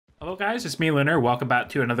Hello guys, it's me Lunar, welcome back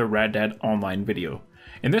to another Red Dead Online video.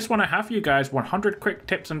 In this one I have for you guys 100 quick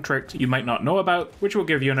tips and tricks you might not know about, which will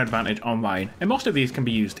give you an advantage online, and most of these can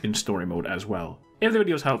be used in story mode as well. If the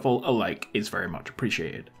video is helpful, a like is very much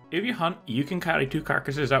appreciated. If you hunt, you can carry 2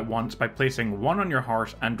 carcasses at once by placing one on your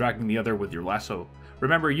horse and dragging the other with your lasso.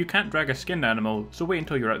 Remember, you can't drag a skinned animal, so wait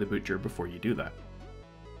until you're at the butcher before you do that.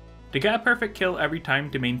 To get a perfect kill every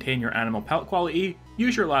time to maintain your animal pelt quality,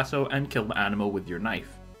 use your lasso and kill the animal with your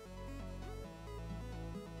knife.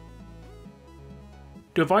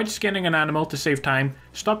 To avoid skinning an animal to save time,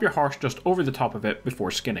 stop your horse just over the top of it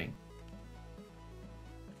before skinning.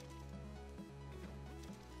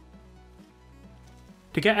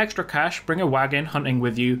 To get extra cash, bring a wagon hunting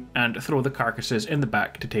with you and throw the carcasses in the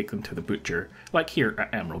back to take them to the butcher, like here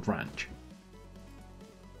at Emerald Ranch.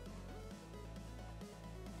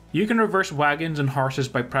 You can reverse wagons and horses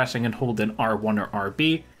by pressing and holding R1 or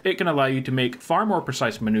RB. It can allow you to make far more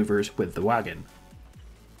precise maneuvers with the wagon.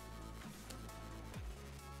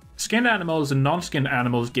 Skinned animals and non-skinned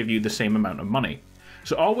animals give you the same amount of money,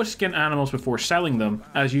 so always skin animals before selling them,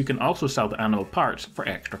 as you can also sell the animal parts for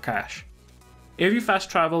extra cash. If you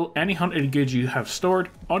fast travel, any hunted goods you have stored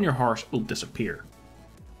on your horse will disappear.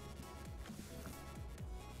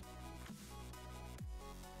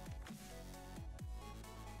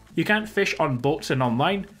 You can't fish on boats in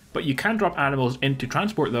online, but you can drop animals in to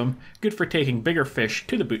transport them, good for taking bigger fish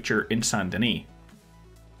to the butcher in Saint Denis.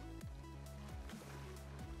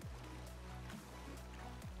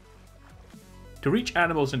 To reach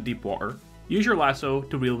animals in deep water, use your lasso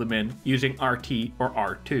to reel them in using RT or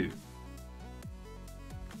R2.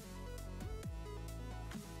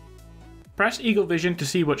 Press eagle vision to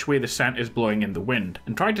see which way the scent is blowing in the wind,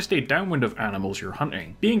 and try to stay downwind of animals you're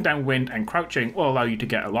hunting. Being downwind and crouching will allow you to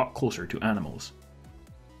get a lot closer to animals.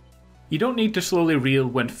 You don't need to slowly reel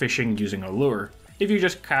when fishing using a lure. If you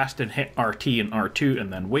just cast and hit RT and R2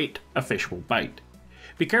 and then wait, a fish will bite.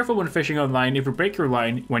 Be careful when fishing online. If you break your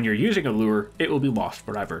line when you're using a lure, it will be lost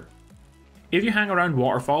forever. If you hang around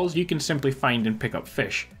waterfalls, you can simply find and pick up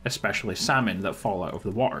fish, especially salmon that fall out of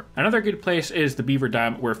the water. Another good place is the beaver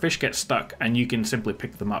dam, where fish get stuck and you can simply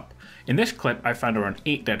pick them up. In this clip I found around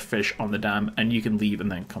 8 dead fish on the dam, and you can leave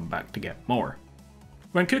and then come back to get more.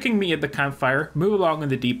 When cooking meat at the campfire, move along on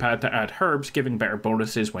the D-pad to add herbs, giving better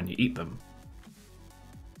bonuses when you eat them.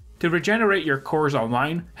 To regenerate your cores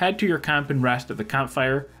online, head to your camp and rest at the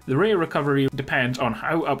campfire. The rate of recovery depends on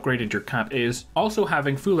how upgraded your camp is. Also,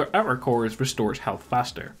 having fuller outer cores restores health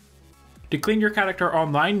faster. To clean your character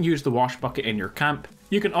online, use the wash bucket in your camp.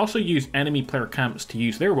 You can also use enemy player camps to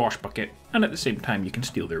use their wash bucket, and at the same time you can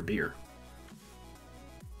steal their beer.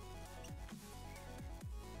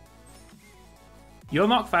 You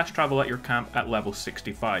unlock fast travel at your camp at level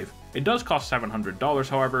 65. It does cost $700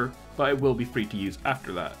 however, but it will be free to use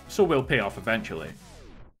after that, so will pay off eventually.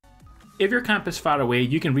 If your camp is far away,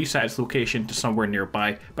 you can reset its location to somewhere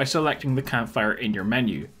nearby by selecting the campfire in your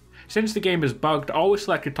menu. Since the game is bugged, always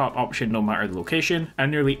select your top option no matter the location, and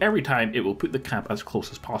nearly every time it will put the camp as close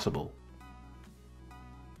as possible.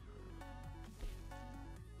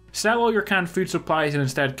 Sell all your canned food supplies and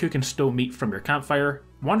instead cook and stow meat from your campfire.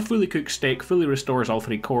 One fully cooked steak fully restores all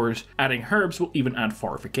 3 cores, adding herbs will even add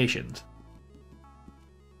fortifications.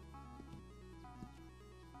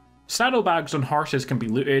 Saddlebags on horses can be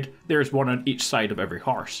looted. There is one on each side of every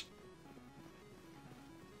horse.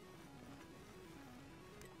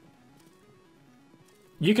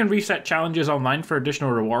 You can reset challenges online for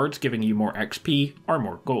additional rewards, giving you more XP or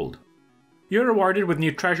more gold. You're rewarded with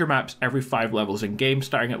new treasure maps every 5 levels in game,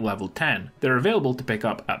 starting at level 10. They're available to pick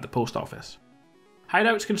up at the post office.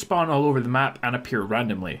 Hideouts can spawn all over the map and appear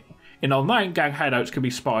randomly. In online, gang hideouts can be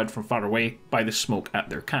spotted from far away by the smoke at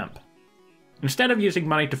their camp. Instead of using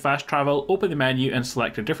money to fast travel, open the menu and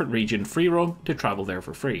select a different region, free roam, to travel there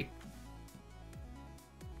for free.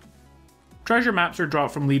 Treasure maps are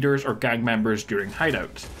dropped from leaders or gang members during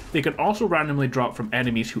hideouts. They can also randomly drop from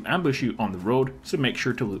enemies who ambush you on the road, so make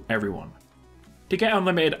sure to loot everyone. To get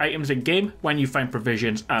unlimited items in game, when you find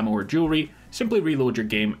provisions, ammo or jewelry, simply reload your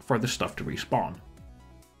game for the stuff to respawn.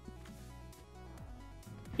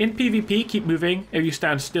 In PvP, keep moving. If you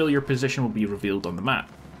stand still, your position will be revealed on the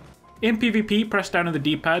map. In PvP, press down on the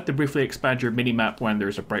D-pad to briefly expand your minimap when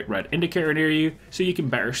there's a bright red indicator near you, so you can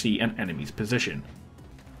better see an enemy's position.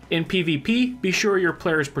 In PvP, be sure your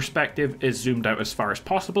player's perspective is zoomed out as far as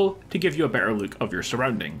possible to give you a better look of your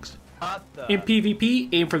surroundings. In PvP,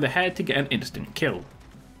 aim for the head to get an instant kill.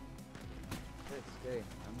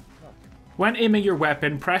 When aiming your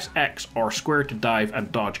weapon, press X or square to dive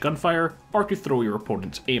and dodge gunfire, or to throw your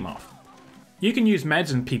opponent's aim off. You can use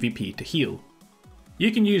meds in PvP to heal.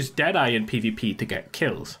 You can use Deadeye in PvP to get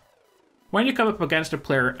kills. When you come up against a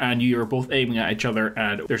player and you are both aiming at each other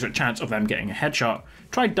and there's a chance of them getting a headshot,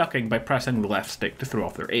 try ducking by pressing the left stick to throw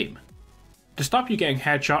off their aim. To stop you getting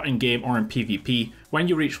headshot in game or in PvP, when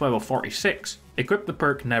you reach level 46, equip the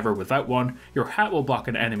perk Never Without One, your hat will block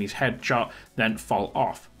an enemy's headshot, then fall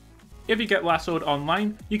off. If you get lassoed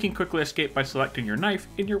online, you can quickly escape by selecting your knife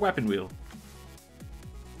in your weapon wheel.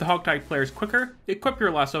 To hogtie players quicker, equip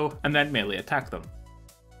your lasso and then melee attack them.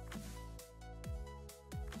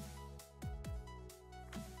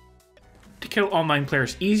 To kill online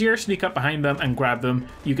players easier, sneak up behind them and grab them.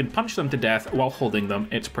 You can punch them to death while holding them,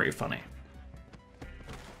 it's pretty funny.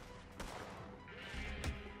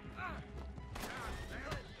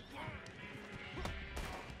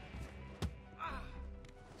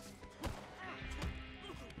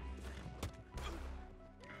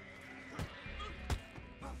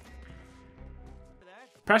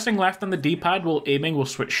 Pressing left on the D-pad while aiming will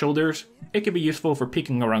switch shoulders. It can be useful for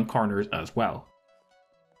peeking around corners as well.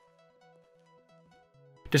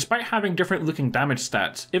 Despite having different looking damage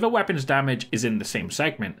stats, if a weapon's damage is in the same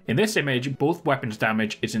segment, in this image both weapons'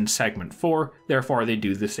 damage is in segment 4, therefore they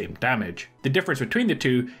do the same damage. The difference between the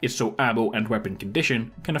two is so ammo and weapon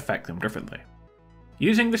condition can affect them differently.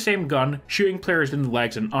 Using the same gun, shooting players in the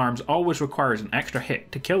legs and arms always requires an extra hit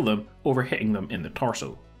to kill them over hitting them in the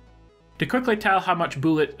torso. To quickly tell how much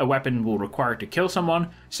bullet a weapon will require to kill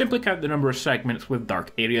someone, simply count the number of segments with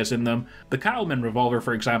dark areas in them. The Cattleman revolver,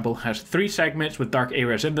 for example, has 3 segments with dark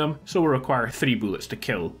areas in them, so will require 3 bullets to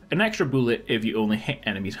kill, an extra bullet if you only hit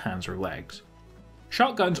enemies' hands or legs.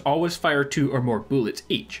 Shotguns always fire 2 or more bullets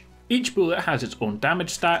each. Each bullet has its own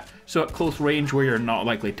damage stat, so at close range where you're not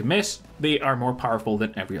likely to miss, they are more powerful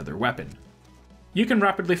than every other weapon. You can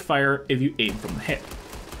rapidly fire if you aim from the hip.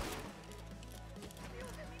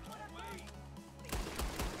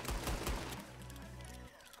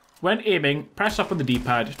 When aiming, press up on the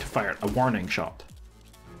D-pad to fire a warning shot.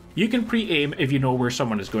 You can pre-aim if you know where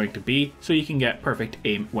someone is going to be, so you can get perfect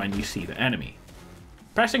aim when you see the enemy.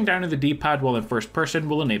 Pressing down on the D-pad while in first person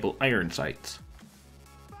will enable iron sights.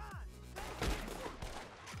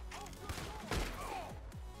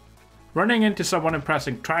 Running into someone and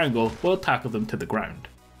pressing triangle will tackle them to the ground.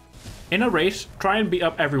 In a race, try and beat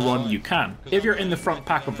up everyone you can. If you're in the front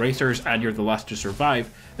pack of racers and you're the last to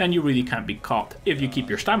survive, then you really can't be caught if you keep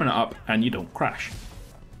your stamina up and you don't crash.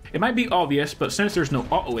 It might be obvious, but since there's no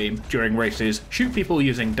auto aim during races, shoot people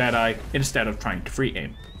using Deadeye instead of trying to free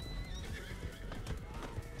aim.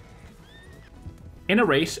 In a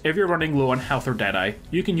race, if you're running low on health or Deadeye,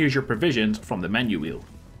 you can use your provisions from the menu wheel.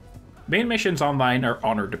 Main missions online are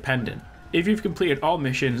honor dependent. If you've completed all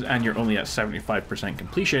missions and you're only at 75%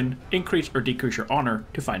 completion, increase or decrease your honor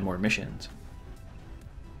to find more missions.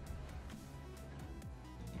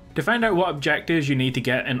 To find out what objectives you need to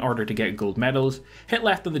get in order to get gold medals, hit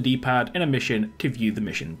left on the D-pad in a mission to view the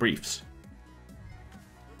mission briefs.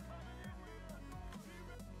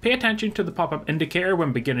 Pay attention to the pop-up indicator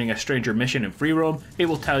when beginning a stranger mission in free roam. It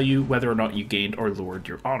will tell you whether or not you gained or lowered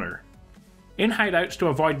your honor. In hideouts, to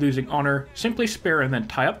avoid losing honor, simply spare and then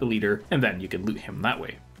tie up the leader, and then you can loot him that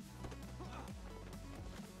way.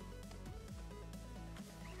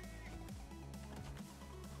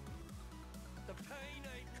 The pain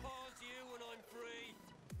I cause you when I'm free.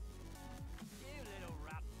 You little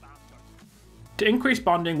rat bastard. To increase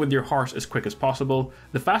bonding with your horse as quick as possible,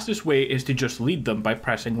 the fastest way is to just lead them by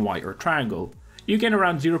pressing Y or triangle. You gain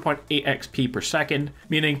around 0.8 XP per second,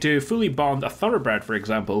 meaning to fully bond a thoroughbred, for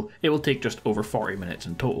example, it will take just over 40 minutes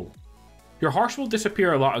in total. Your horse will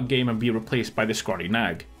disappear a lot in game and be replaced by the scrawny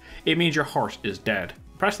nag. It means your horse is dead.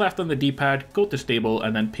 Press left on the D-pad, go to stable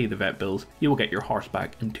and then pay the vet bills. You will get your horse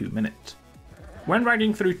back in 2 minutes. When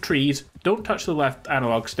riding through trees, don't touch the left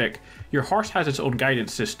analog stick. Your horse has its own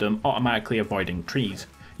guidance system, automatically avoiding trees.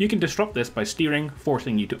 You can disrupt this by steering,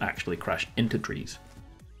 forcing you to actually crash into trees.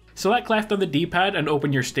 Select left on the D-pad and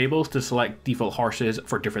open your stables to select default horses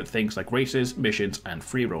for different things like races, missions, and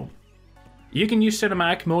free roam. You can use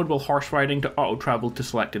cinematic mode while horse riding to auto-travel to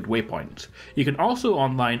selected waypoints. You can also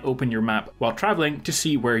online open your map while traveling to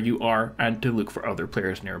see where you are and to look for other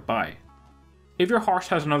players nearby. If your horse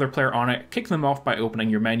has another player on it, kick them off by opening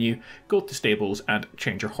your menu, go to stables and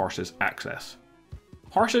change your horse's access.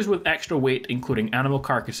 Horses with extra weight, including animal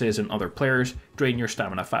carcasses and other players, drain your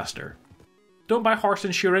stamina faster. Don't buy horse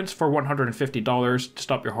insurance for $150 to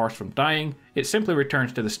stop your horse from dying, it simply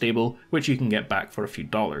returns to the stable, which you can get back for a few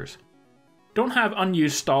dollars. Don't have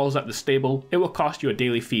unused stalls at the stable, it will cost you a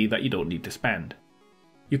daily fee that you don't need to spend.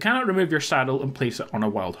 You cannot remove your saddle and place it on a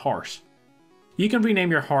wild horse. You can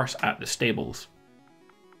rename your horse at the stables.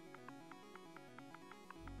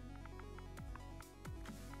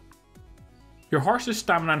 Your horse's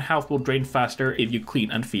stamina and health will drain faster if you clean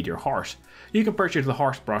and feed your horse. You can purchase the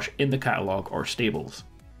horse brush in the catalogue or stables.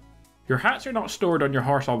 Your hats are not stored on your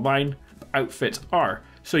horse online, but outfits are,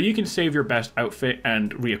 so you can save your best outfit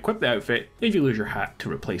and re-equip the outfit if you lose your hat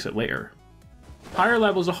to replace it later. Higher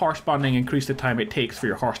levels of horse bonding increase the time it takes for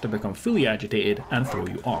your horse to become fully agitated and throw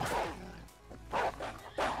you off.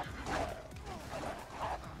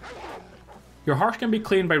 Your horse can be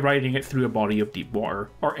cleaned by riding it through a body of deep water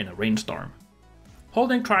or in a rainstorm.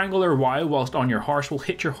 Holding triangle or Y whilst on your horse will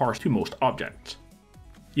hit your horse to most objects.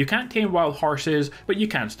 You can't tame wild horses, but you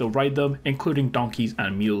can still ride them, including donkeys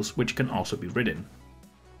and mules, which can also be ridden.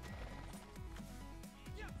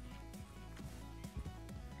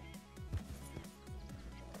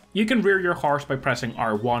 You can rear your horse by pressing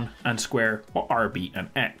R1 and square or RB and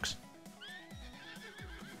X.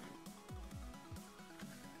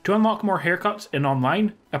 To unlock more haircuts in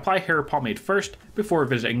online, apply hair pomade first before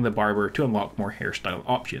visiting the barber to unlock more hairstyle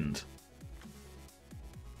options.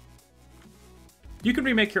 You can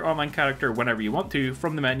remake your online character whenever you want to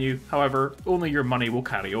from the menu, however, only your money will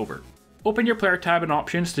carry over. Open your player tab in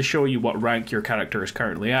options to show you what rank your character is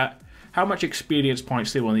currently at, how much experience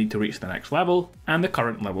points they will need to reach the next level, and the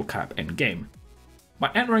current level cap in game.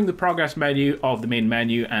 By entering the progress menu of the main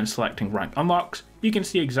menu and selecting rank unlocks, you can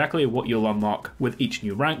see exactly what you'll unlock with each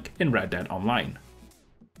new rank in Red Dead Online.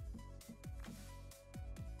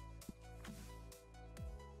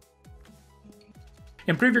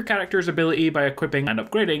 Improve your character's ability by equipping and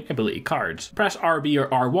upgrading ability cards. Press RB or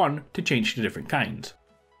R1 to change to different kinds.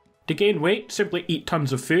 To gain weight, simply eat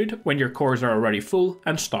tons of food when your cores are already full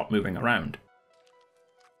and stop moving around.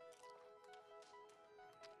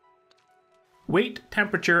 Weight,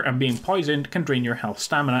 temperature, and being poisoned can drain your health,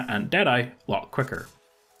 stamina, and deadeye a lot quicker.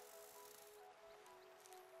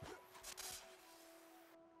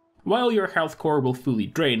 While your health core will fully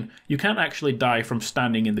drain, you can't actually die from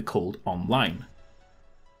standing in the cold online.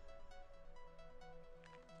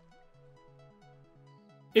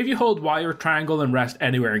 If you hold Y or triangle and rest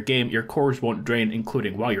anywhere in game, your cores won't drain,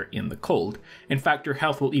 including while you're in the cold. In fact, your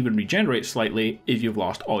health will even regenerate slightly if you've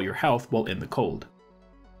lost all your health while in the cold.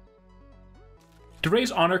 To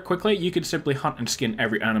raise honor quickly, you can simply hunt and skin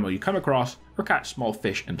every animal you come across, or catch small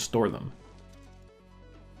fish and store them.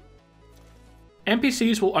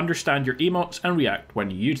 NPCs will understand your emotes and react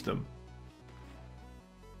when you use them.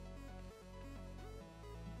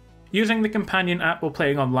 Using the companion app while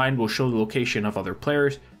playing online will show the location of other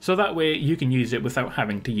players, so that way you can use it without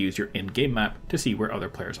having to use your in-game map to see where other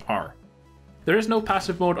players are. There is no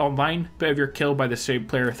passive mode online, but if you're killed by the same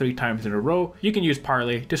player 3 times in a row, you can use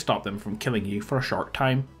parley to stop them from killing you for a short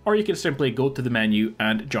time, or you can simply go to the menu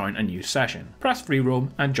and join a new session. Press free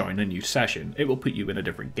roam and join a new session, it will put you in a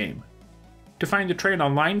different game. To find the train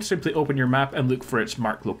online, simply open your map and look for its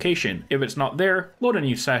marked location. If it's not there, load a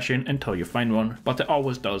new session until you find one, but it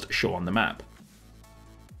always does show on the map.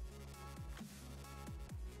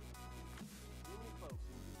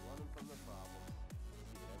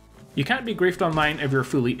 You can't be griefed online if you're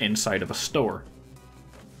fully inside of a store.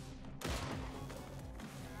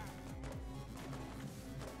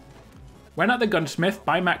 When at the gunsmith,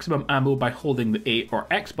 buy maximum ammo by holding the A or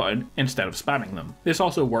X button instead of spamming them. This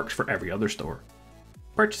also works for every other store.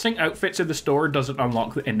 Purchasing outfits in the store doesn't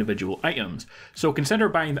unlock the individual items, so consider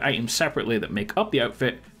buying the items separately that make up the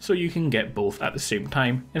outfit so you can get both at the same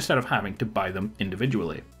time instead of having to buy them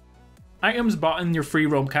individually. Items bought in your free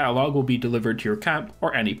roam catalogue will be delivered to your camp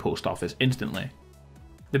or any post office instantly.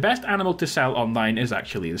 The best animal to sell online is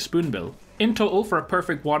actually the spoonbill. In total, for a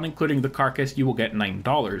perfect one including the carcass, you will get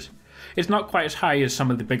 $9. It's not quite as high as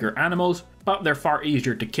some of the bigger animals, but they're far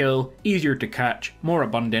easier to kill, easier to catch, more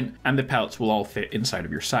abundant, and the pelts will all fit inside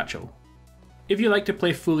of your satchel. If you like to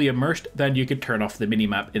play fully immersed, then you can turn off the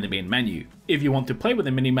minimap in the main menu. If you want to play with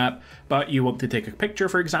the minimap, but you want to take a picture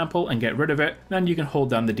for example and get rid of it, then you can hold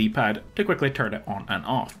down the D-pad to quickly turn it on and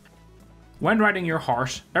off. When riding your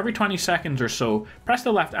horse, every 20 seconds or so, press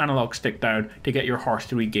the left analog stick down to get your horse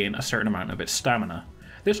to regain a certain amount of its stamina.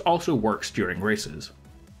 This also works during races.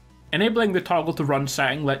 Enabling the toggle to run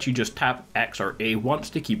setting lets you just tap X or A once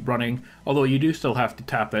to keep running, although you do still have to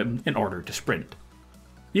tap them in order to sprint.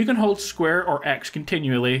 You can hold square or X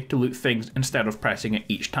continually to loot things instead of pressing it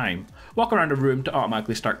each time. Walk around a room to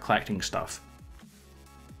automatically start collecting stuff.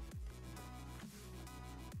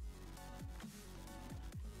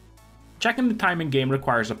 Checking the time in game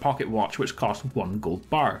requires a pocket watch which costs 1 gold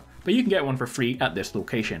bar, but you can get one for free at this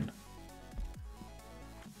location.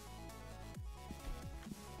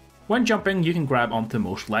 When jumping, you can grab onto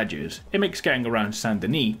most ledges. It makes getting around Saint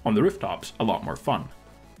Denis on the rooftops a lot more fun.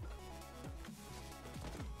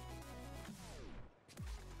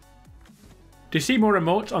 To see more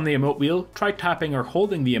emotes on the emote wheel, try tapping or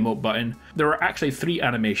holding the emote button. There are actually 3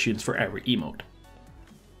 animations for every emote.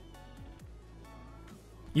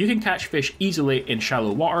 You can catch fish easily in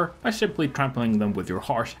shallow water by simply trampling them with your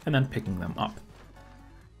horse and then picking them up.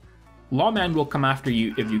 Lawmen will come after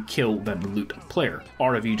you if you kill then loot a player,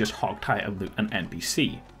 or if you just hog-tie and loot an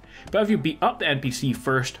NPC. But if you beat up the NPC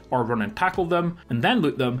first, or run and tackle them, and then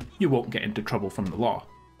loot them, you won't get into trouble from the law.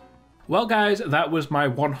 Well guys, that was my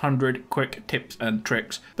 100 quick tips and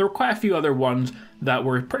tricks. There were quite a few other ones that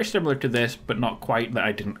were pretty similar to this, but not quite, that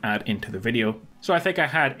I didn't add into the video. So I think I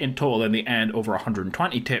had in total in the end over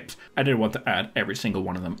 120 tips. I didn't want to add every single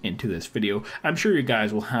one of them into this video. I'm sure you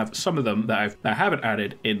guys will have some of them that I haven't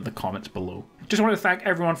added in the comments below. Just want to thank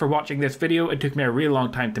everyone for watching this video. It took me a really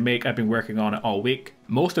long time to make. I've been working on it all week.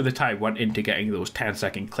 Most of the time went into getting those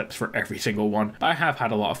 10-second clips for every single one. But I have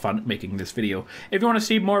had a lot of fun making this video. If you want to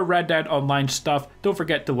see more Red Dead Online stuff, don't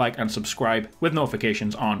forget to like and subscribe with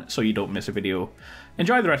notifications on so you don't miss a video.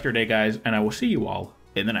 Enjoy the rest of your day guys, and I will see you all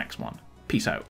in the next one. Peace out.